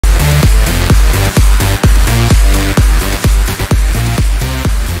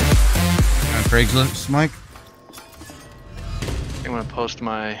Craigslist, Mike? I'm gonna post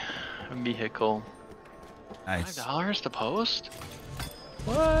my vehicle. Nice. $5 to post?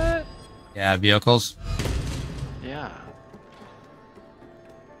 What? Yeah, vehicles. Yeah.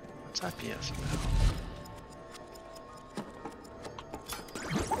 What's that BS about?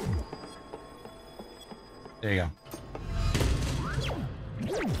 There you go.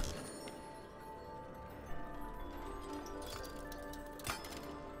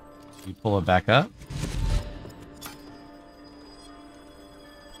 You pull it back up.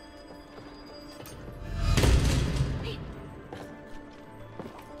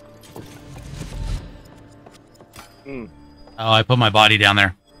 Oh, I put my body down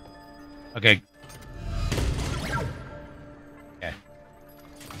there. Okay. Okay.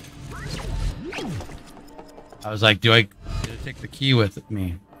 I was like, do I take the key with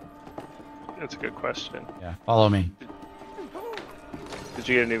me? That's a good question. Yeah, follow me. Did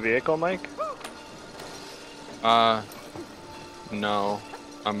you get a new vehicle, Mike? No.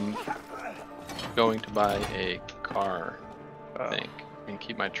 I'm going to buy a car, I think, and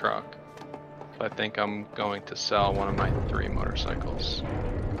keep my truck. But I think I'm going to sell one of my 3 motorcycles.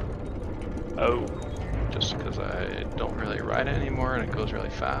 Oh. Just because I don't really ride it anymore and it goes really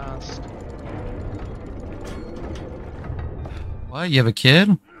fast. What? You have a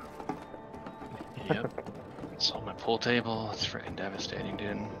kid? Yep. Sold my pool table. It's freaking devastating,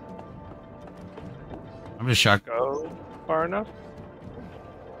 dude. I'm just shocked. Go far enough?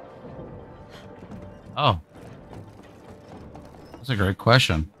 Oh. That's a great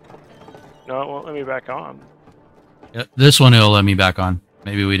question. No, it won't let me back on. Yeah, this one it'll let me back on.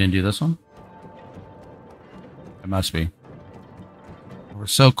 Maybe we didn't do this one? It must be. We're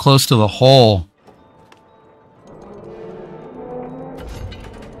so close to the hole.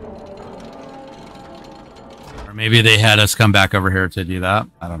 Or maybe they had us come back over here to do that.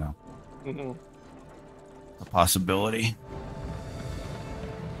 I don't know. Mm-hmm. A possibility.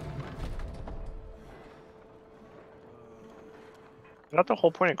 I thought the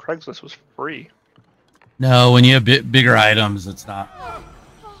whole point of Craigslist was free. No, when you have bigger items, it's not.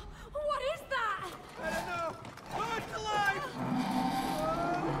 What is that? I don't know. Oh, it's alive!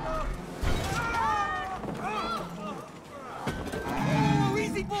 Oh,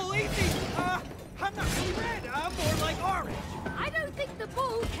 easy, bull, easy! I'm not really red. I'm more like orange. I don't think the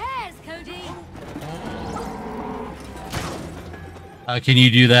bull cares, Cody. Can you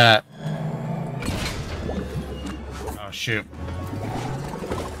do that? Oh, shoot.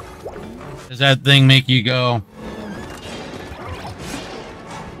 Does that thing make you go?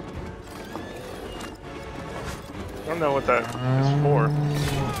 I don't know what that is for.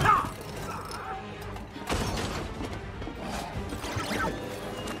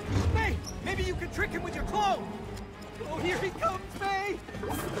 May, maybe you can trick him with your clone. Oh, here he comes, May.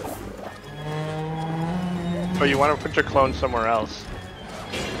 Oh, you want to put your clone somewhere else,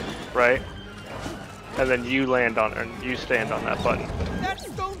 right? And then you land on, and you stand on that button. That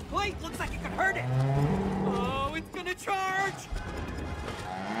stone plate looks like it could hurt it. Oh, it's gonna charge.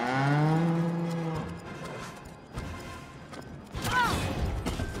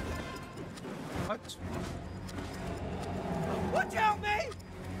 What? Watch out, May.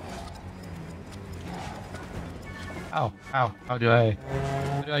 Ow, ow. How do I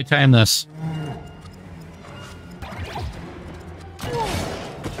time this?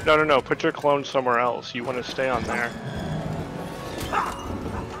 No. Put your clone somewhere else. You want to stay on there.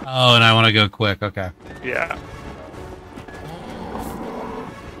 Oh, and I want to go quick. Okay. Yeah.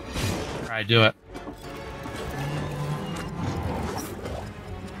 All right, do it.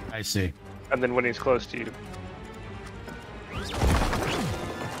 I see. And then when he's close to you.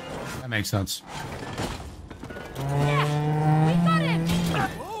 That makes sense. Yeah, we got him.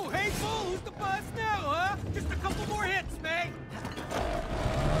 Oh, hey, bull, who's the boss now, huh? Just a couple more hits, May.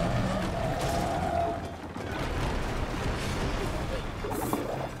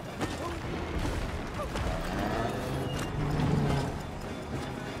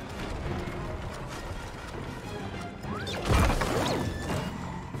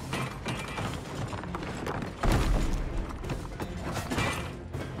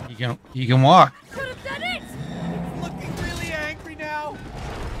 He can walk. Could have done it. It's looking really angry now.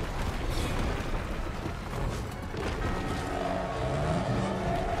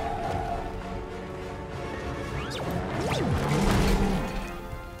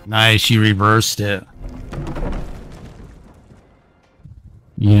 Nice, you reversed it.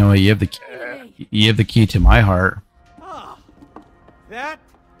 You know what? You have the key to my heart. Ah, that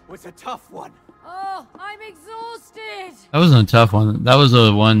was a tough one. Oh, I'm exhausted. That wasn't a tough one. That was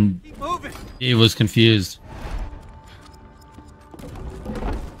the one Keep moving. he was confused.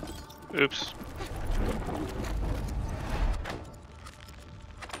 Oops.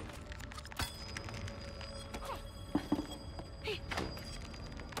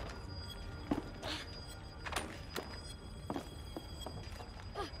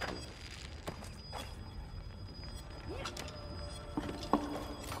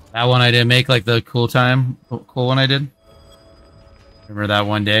 That one I didn't make, like the cool one I did. Remember that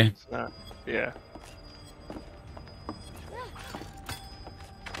one day? It's not. Yeah.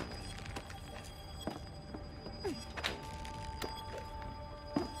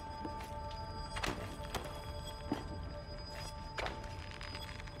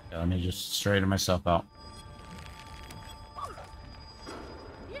 Yeah, let me just straighten myself out.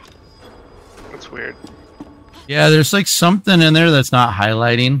 That's weird. Yeah, there's like something in there that's not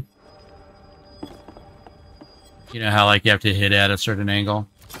highlighting. You know how like you have to hit at a certain angle?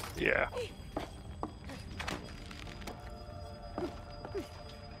 Yeah.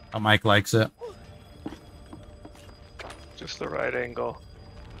 Oh, Mike likes it. Just the right angle.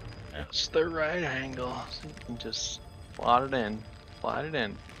 It's the right angle. So you can just slot it in. Slide it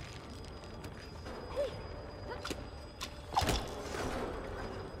in.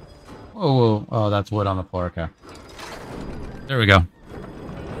 Whoa, whoa. Oh, that's wood on the floor. Okay. There we go.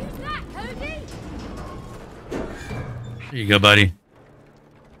 Who's that, Cody? There you go, buddy.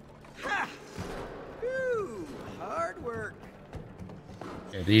 Ooh, hard work.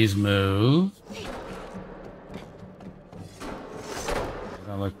 Okay, these move.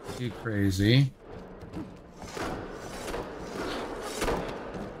 Don't look too crazy.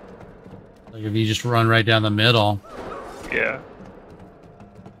 Like if you just run right down the middle. Yeah.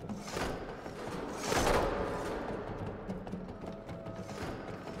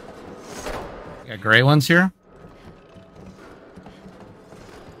 Got gray ones here.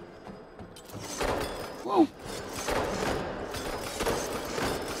 Whoa.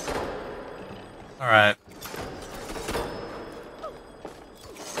 All right.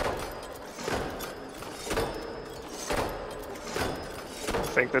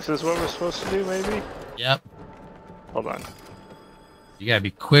 I think this is what we're supposed to do, maybe? Yep. Hold on. You gotta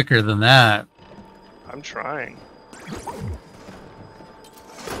be quicker than that. I'm trying.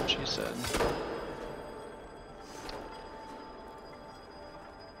 She said.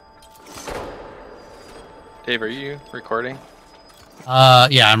 Dave, are you recording?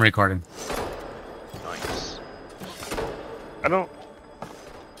 Yeah, I'm recording. Nice. I don't...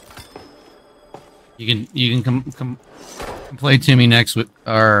 You can come play to me next week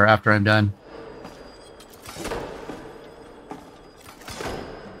or after I'm done.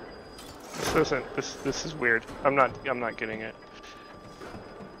 This is weird. I'm not getting it.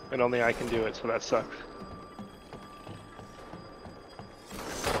 And only I can do it, so that sucks.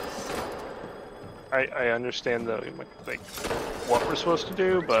 I understand the like what we're supposed to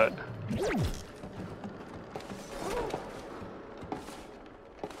do, but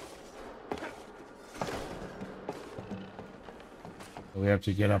We have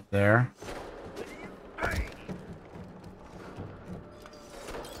to get up there.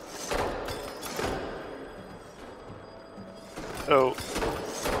 so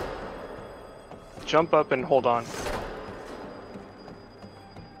jump up and hold on.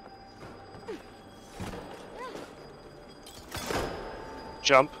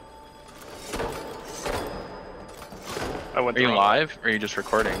 Jump. I went Are the you wrong live or are you just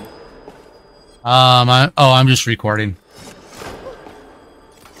recording? I'm just recording.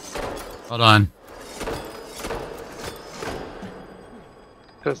 Hold on.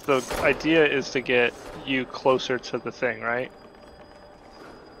 Because the idea is to get you closer to the thing, right?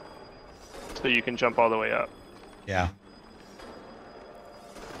 So you can jump all the way up. Yeah.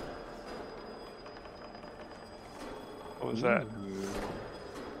 What was that?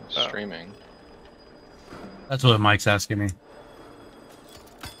 Oh. Streaming. That's what Mike's asking me.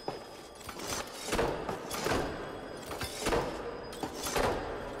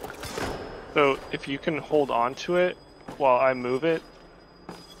 So if you can hold on to it while I move it.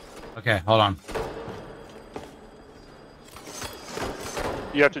 Okay, hold on.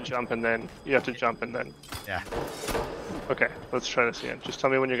 You have to jump and then Yeah. Okay, let's try this again. Just tell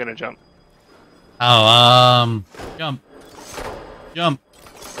me when you're gonna jump. Oh, jump. Jump.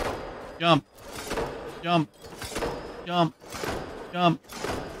 Jump. Jump. Jump. Jump.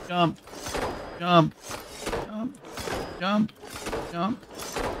 Jump. Jump. Jump. Jump. Jump.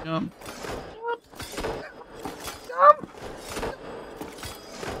 Jump.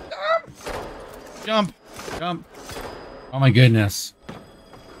 Jump. Jump. Oh my goodness.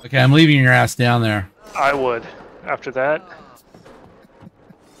 Okay, I'm leaving your ass down there. I would. After that.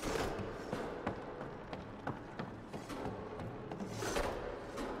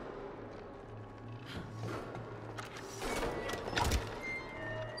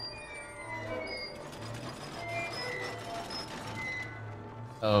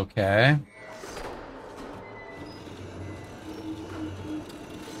 Okay.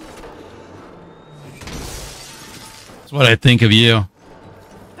 That's what I think of you.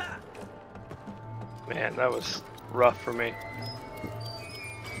 that was rough for me.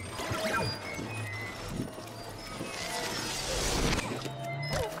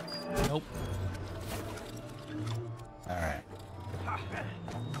 Nope. Alright.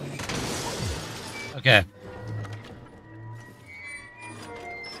 Okay.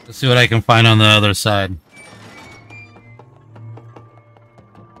 Let's see what I can find on the other side.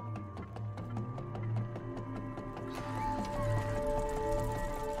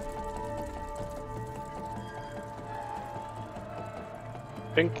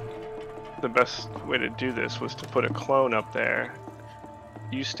 I think the best way to do this was to put a clone up there.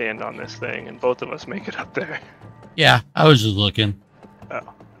 You stand on this thing, and both of us make it up there. Yeah, I was just looking. Oh,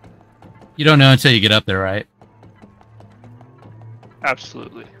 You don't know until you get up there, right?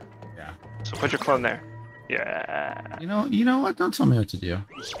 absolutely. Yeah. So put your clone there. Yeah. You know what? Don't tell me what to do.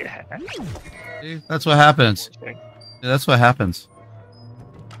 Yeah. See, that's what happens. Yeah, that's what happens.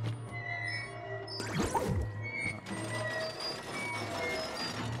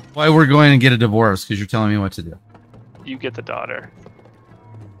 Why we're going to get a divorce? Because you're telling me what to do. You get the daughter.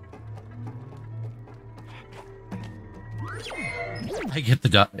 I get the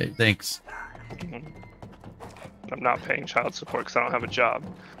daughter. Thanks. I'm not paying child support because I don't have a job.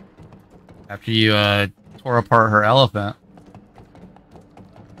 After you tore apart her elephant.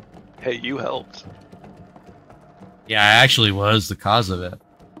 Hey, you helped. Yeah, I actually was the cause of it.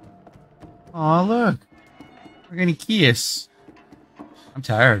 Oh, look. We're gonna kiss. I'm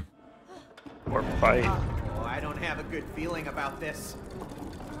tired. Or fight. Oh, I don't have a good feeling about this.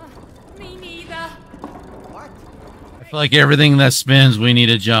 Me neither. What? I feel like everything that spins, we need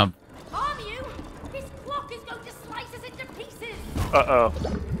to jump. Harm you? This clock is going to slice us into pieces. Uh-oh.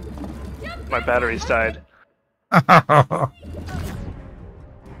 Jump My in, batteries Mother. died.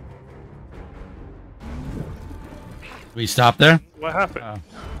 We stop there? What happened?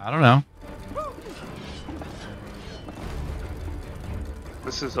 I don't know.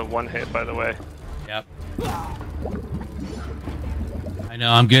 This is a one hit, by the way. Yep. I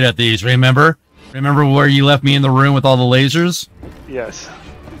know, I'm good at these. Remember? Remember where you left me in the room with all the lasers? Yes.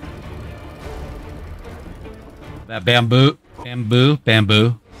 That bamboo.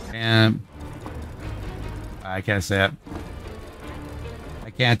 And I can't say it. I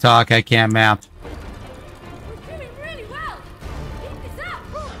can't talk. I can't map. We're doing really well. Keep this up.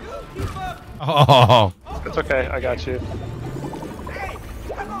 Keep up! Oh, It's okay, I got you. Hey,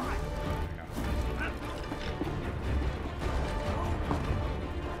 come on!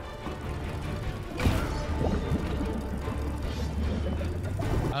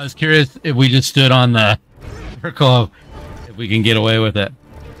 I was curious if we just stood on the circle, if we can get away with it.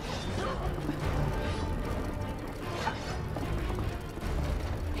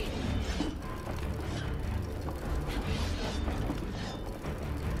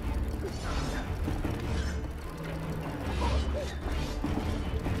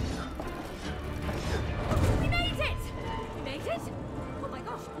 We made it. We made it. Oh my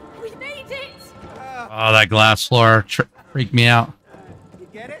gosh, we made it. Oh, that glass floor freaked me out. You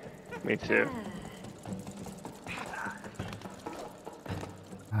get it? Me too.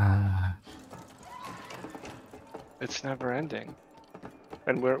 It's never ending.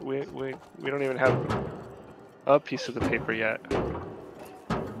 And we don't even have a piece of the paper yet.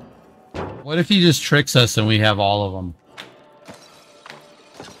 What if he just tricks us and we have all of them?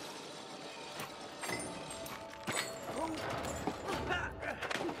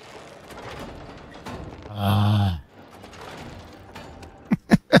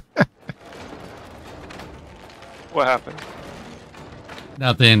 What happened?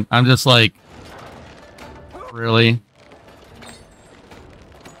 Nothing. I'm just like, really?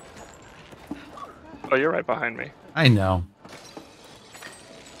 Oh, you're right behind me. I know.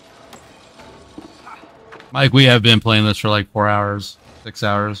 Mike, we have been playing this for like 4 hours, 6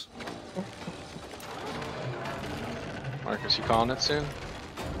 hours. Marcus, you calling it soon?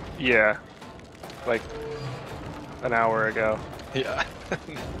 Yeah. Like an hour ago. Yeah.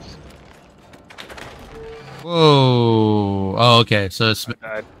 Whoa. Oh, okay. So it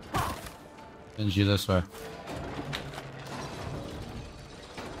I died. spins you this way.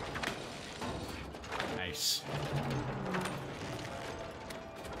 Nice.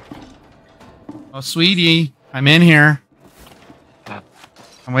 Oh, sweetie. I'm in here.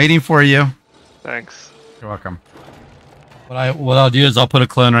 I'm waiting for you. Thanks. You're welcome. What I'll do is I'll put a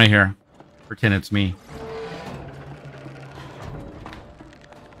clone right here. Pretend it's me.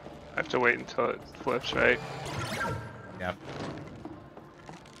 I have to wait until it flips, right? Yep.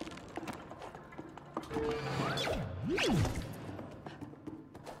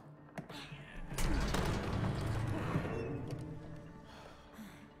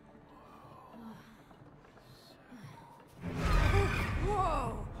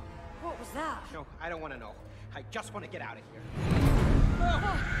 that? No, I don't want to know. I just want to get out of here.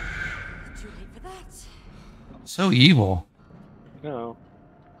 Too late for that. So evil. No.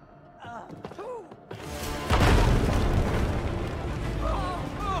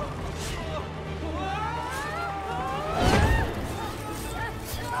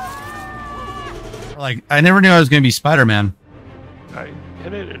 Like, I never knew I was going to be Spider-Man. I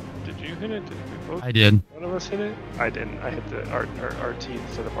hit it. Did you hit it? Did we both? I did. One of us hit it? I didn't. I hit the RT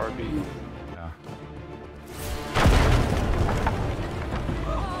instead of RB. Yeah.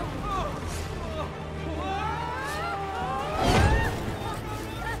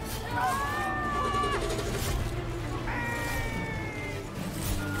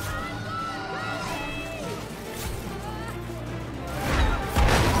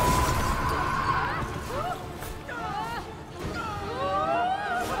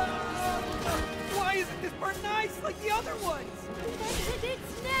 Why isn't this part nice like the other ones? It's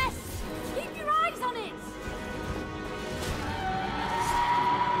its nest! Keep your eyes on it!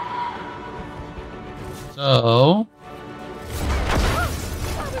 So,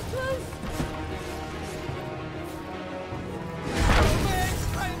 That was close! Man,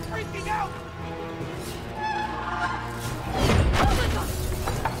 I am freaking out! Oh my gosh!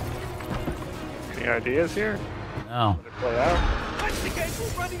 Any ideas here? no. Did it play out? I think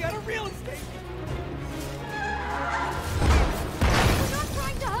we're running out of real estate! We're not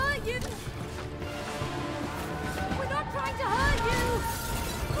trying to hurt you! We're not trying to hurt you!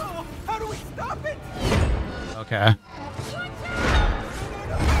 Oh, how do we stop it? Okay. Watch out!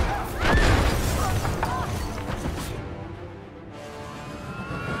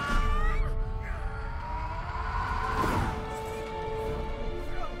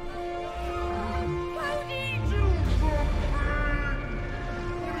 I need you!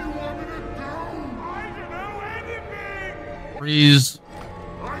 Freeze.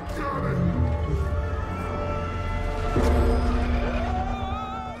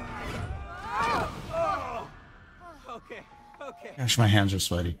 Okay, okay. Gosh, my hands are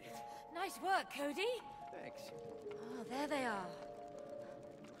sweaty. Nice work, Cody. Thanks. Oh, there they are.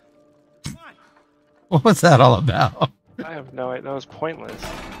 Come on. What was that all about? I have no idea. That was pointless.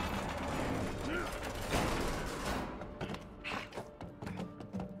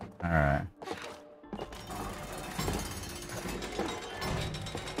 All right.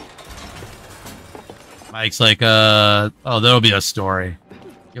 Mike's like, oh, there'll be a story.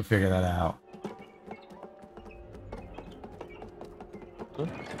 You'll figure that out.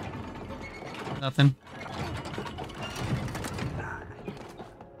 Nothing.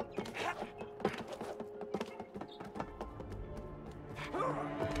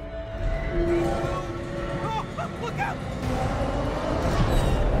 Oh, look out!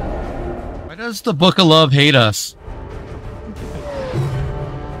 Why does the Book of Love hate us?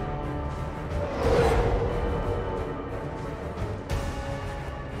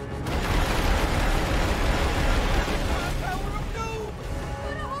 Power of doom!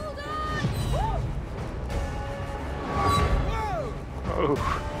 Gotta hold on! Whoa! Oh.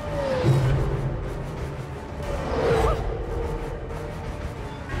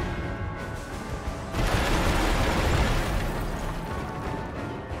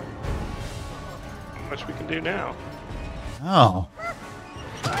 Much we can do now. Oh.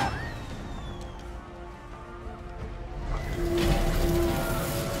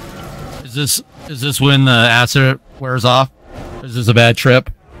 Is this when the acid wears off? Is this a bad trip?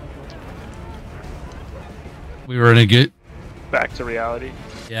 We were in a good. Back to reality.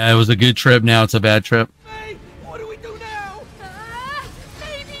 Yeah, it was a good trip. Now it's a bad trip. Hey, what do we do now?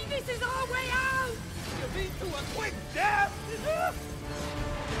 Maybe this is our way out! You mean to a quick death?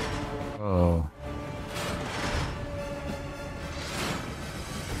 Oh.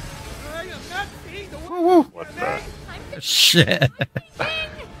 I am not seeing the What the? Shit.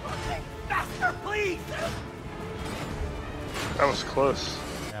 faster, please! That was close.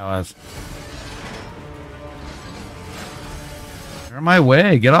 That was. You're in my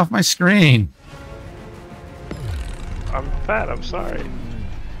way. Get off my screen. I'm fat. I'm sorry.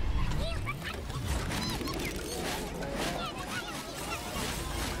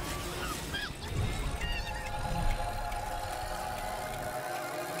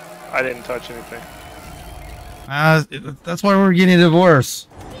 I didn't touch anything. That's why we're getting a divorce.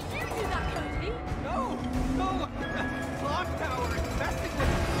 Did you do that, Cody? No, no! Clock tower is messing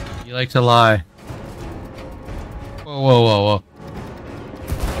with me! You like to lie. Whoa, whoa, whoa, whoa.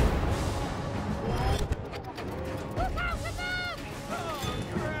 Look out for them! Oh,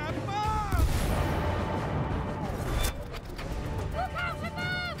 crap! Mom! Look out for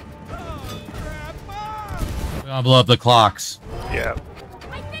them! Oh, crap! Mom! We want to blow up the clocks. Yeah.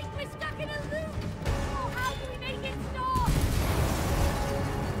 I think we're stuck in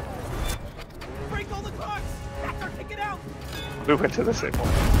Move into the safe hole.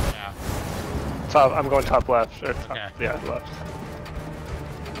 Yeah. Top. I'm going top left. Or top, Okay. Yeah, left.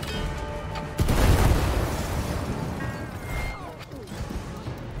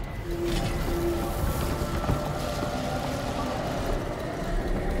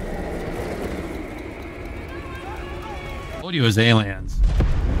 Told you it was aliens.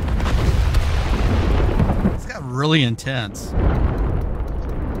 This got really intense.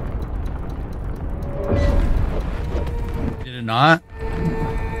 Did it not?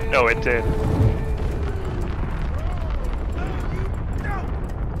 No, it did.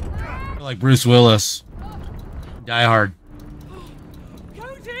 I feel like Bruce Willis. Die Hard.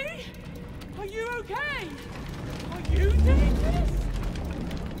 Cody? Are you okay? Are you doing this?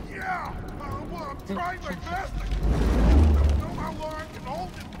 Yeah! Well, I'm trying my best. I don't know how long I can hold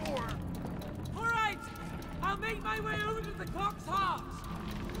it for. Alright! I'll make my way over to the clock's heart!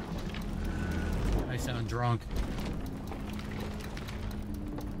 I sound drunk.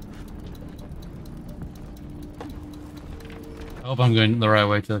 I hope I'm going the right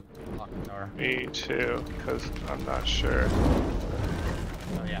way to the clock tower. Me too, because I'm not sure.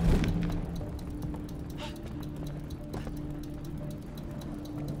 Oh, yeah.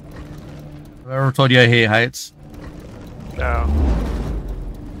 Have I ever told you I hate heights? No.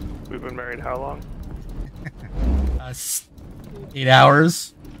 We've been married how long? 8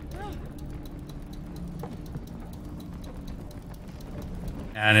 hours.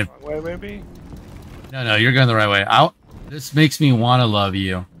 And if Wrong way, maybe? no, you're going the right way. This makes me want to love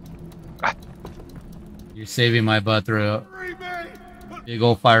you. You're saving my butt through a Free me! big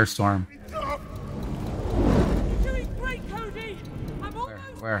old firestorm. You're doing great, Cody! I'm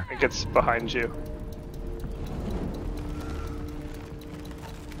almost... Where? I think it's behind you.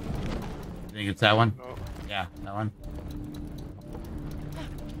 You think it's that one? Oh. Yeah, that one.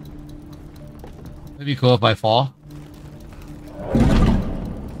 It'd be cool if I fall.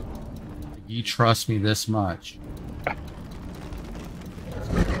 You trust me this much.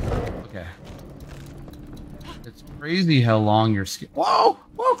 Okay. It's crazy how long your skin. Whoa!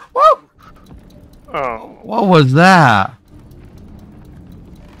 Whoa! Whoa! Oh, What was that?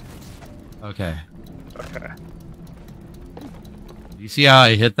 Okay. okay. You see how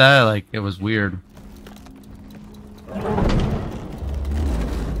I hit that? Like, it was weird.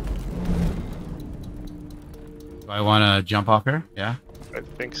 Do I want to jump off here? Yeah? I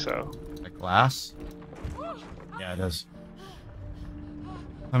think so. Like glass? Yeah, it is.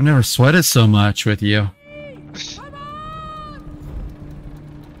 I've never sweated so much with you.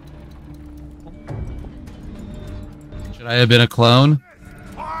 Should I have been a clone?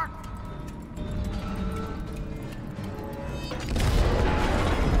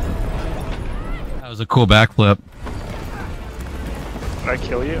 That was a cool backflip. Did I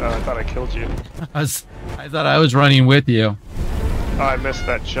kill you? Oh, I thought I killed you. I thought I was running with you. Oh, I missed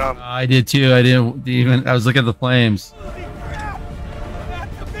that jump. I did too. I didn't even. I was looking at the flames. Holy crap!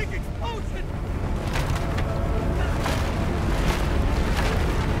 That's a big explosion!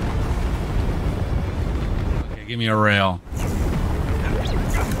 Okay, give me a rail.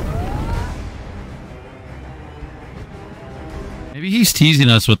 Maybe he's teasing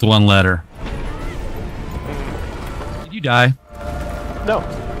us with one letter. Did you die? No,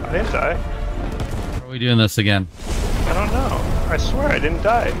 I didn't die. Or are we doing this again? I don't know. I swear I didn't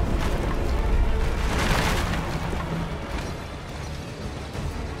die.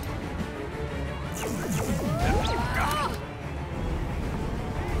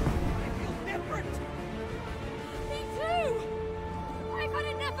 Different! Me too! I've had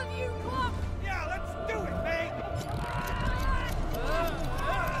enough of you, Clock! Yeah, let's do it, May!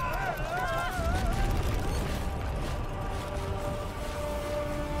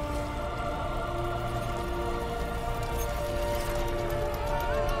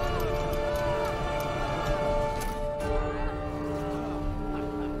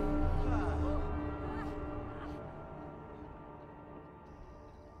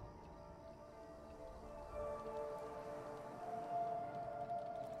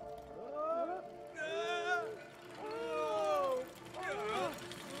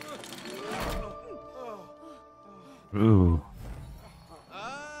 Ooh.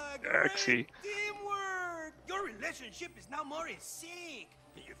 Axie. Teamwork! Your relationship is now more in sync.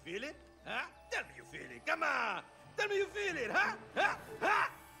 Can you feel it? Huh? Tell me you feel it. Come on. Tell me you feel it, huh? Huh? Huh?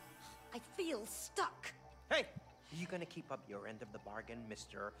 I feel stuck. Hey, you gonna keep up your end of the bargain,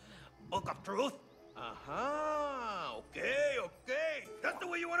 Mr. Book of Truth? Uh-huh. Okay, okay. That's the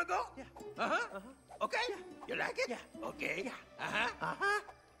way you wanna go? Yeah. Uh-huh. Uh-huh. Okay. Yeah. You like it? Yeah. Okay. Yeah. Uh-huh.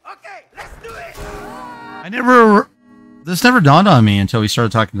 Uh-huh. Okay, let's do it! This never dawned on me until we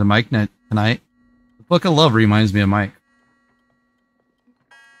started talking to Mike tonight. The Book of Love reminds me of Mike.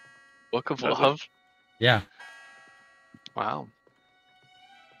 Book of Does it? Love? Yeah. Wow.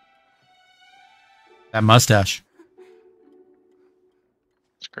 That mustache.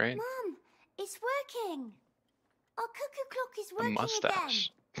 It's great. Mum, it's working. Our cuckoo clock is A working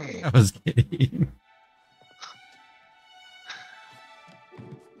mustache. I was kidding.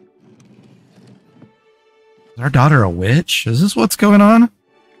 Is our daughter a witch? Is this what's going on?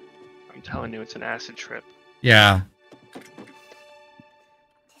 I'm telling you, it's an acid trip. Yeah.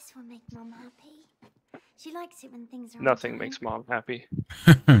 This will make Mum happy. She likes it when things are on Nothing time. makes Mom happy.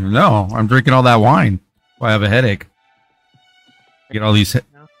 No, I'm drinking all that wine. Well, I have a headache. I get all these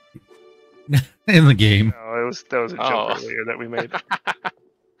in the game. No, that was a joke earlier that we made.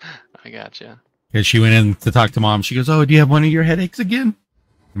 I gotcha. Because she went in to talk to Mom. She goes, "Oh, do you have one of your headaches again?"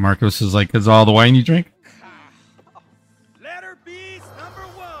 And Marcos is like, "Is all the wine you drink?" Letter B's number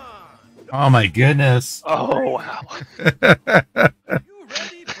 1. Oh my goodness. Oh wow. You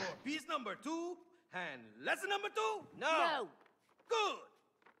ready for piece number 2 and lesson number 2? No. Good.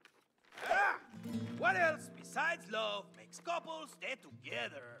 What else besides love makes couples stay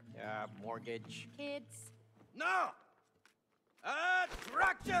together? Mortgage. Kids. No.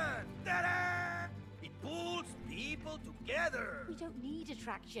 Attraction. Ta-da! It pulls people together. We don't need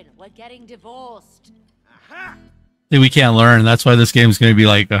attraction. We're getting divorced. Aha! See, we can't learn. That's why this game's going to be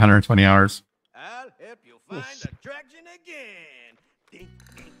like 120 hours. I'll help you find attraction again. Ding,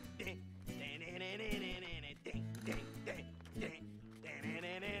 ding, ding. Ding, ding, ding, ding, ding, ding, ding,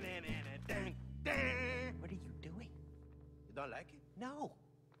 ding, ding. What are you doing? You don't like it? No.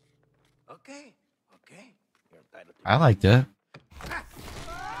 Okay. Okay. You're entitled to I liked it.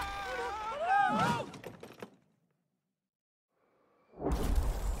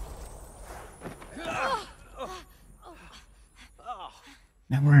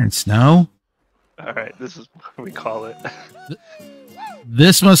 Now we're in snow? All right, this is what we call it.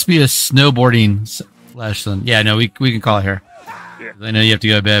 This must be a snowboarding lesson. Yeah, no, we can call it here. Yeah. I know you have to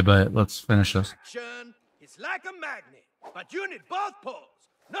go to bed, but let's finish this. Attraction is like a magnet, but you need both poles.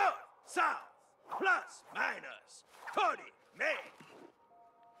 North, south, plus, minus, coordinate.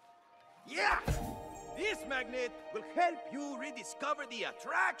 Yeah! This magnet will help you rediscover the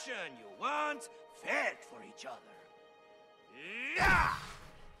attraction you once felt for each other. Yeah!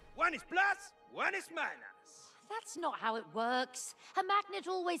 One is plus, one is minus. That's not how it works. A magnet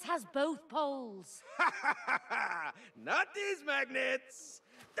always has both poles. Not these magnets.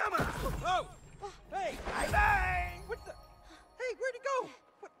 Come on. Oh, hey, bye-bye. What the? Hey, where'd he go?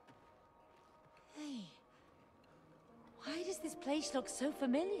 What? Hey. Why does this place look so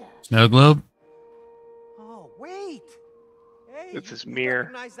familiar? Snow globe? Oh, wait. Hey, It's his you mirror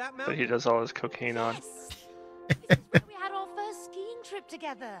recognize that that he mountain? does all his cocaine on. Yes. This is where we had our first skiing trip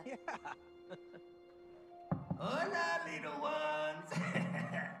together. Yeah. Hola, little ones.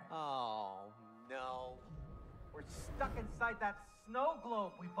 Oh, no. We're stuck inside that snow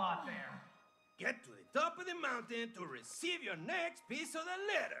globe we bought there. Get to the top of the mountain to receive your next piece of the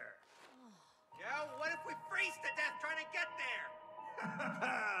letter. Yeah, what if we freeze to death trying to get there?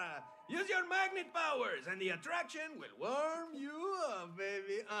 Use your magnet powers and the attraction will warm you up,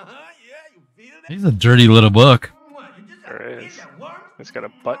 baby. Yeah, you feel that? He's a dirty little book. You just There feel is. that warmth? It's got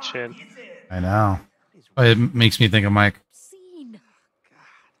a butt chin. Is it? I know. Oh, it makes me think of Mike. Obscene.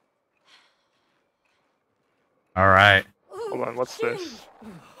 All right. Hold on, what's this?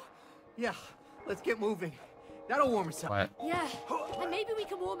 Yeah, let's get moving. That'll warm us up. What? Yeah, and maybe we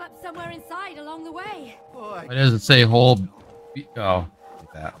can warm up somewhere inside along the way. Boy. Why does it say whole? Oh,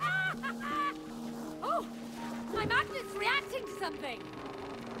 like that. Oh, my magnet's reacting to something.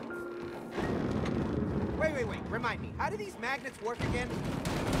 Wait. Remind me, how do these magnets work again?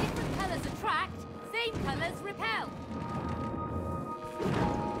 Different colors attract, same colors repel.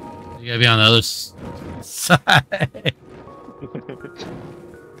 You gotta be on the other side.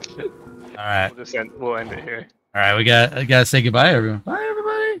 All right. We'll end it here. All right. I gotta say goodbye, everyone. Bye,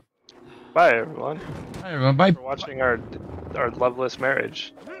 everybody. Bye, everyone. Bye, everyone. Bye. For watching our loveless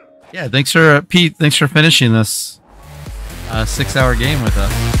marriage. Yeah. Thanks for Pete. Thanks for finishing this 6-hour game with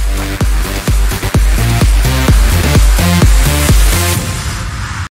us.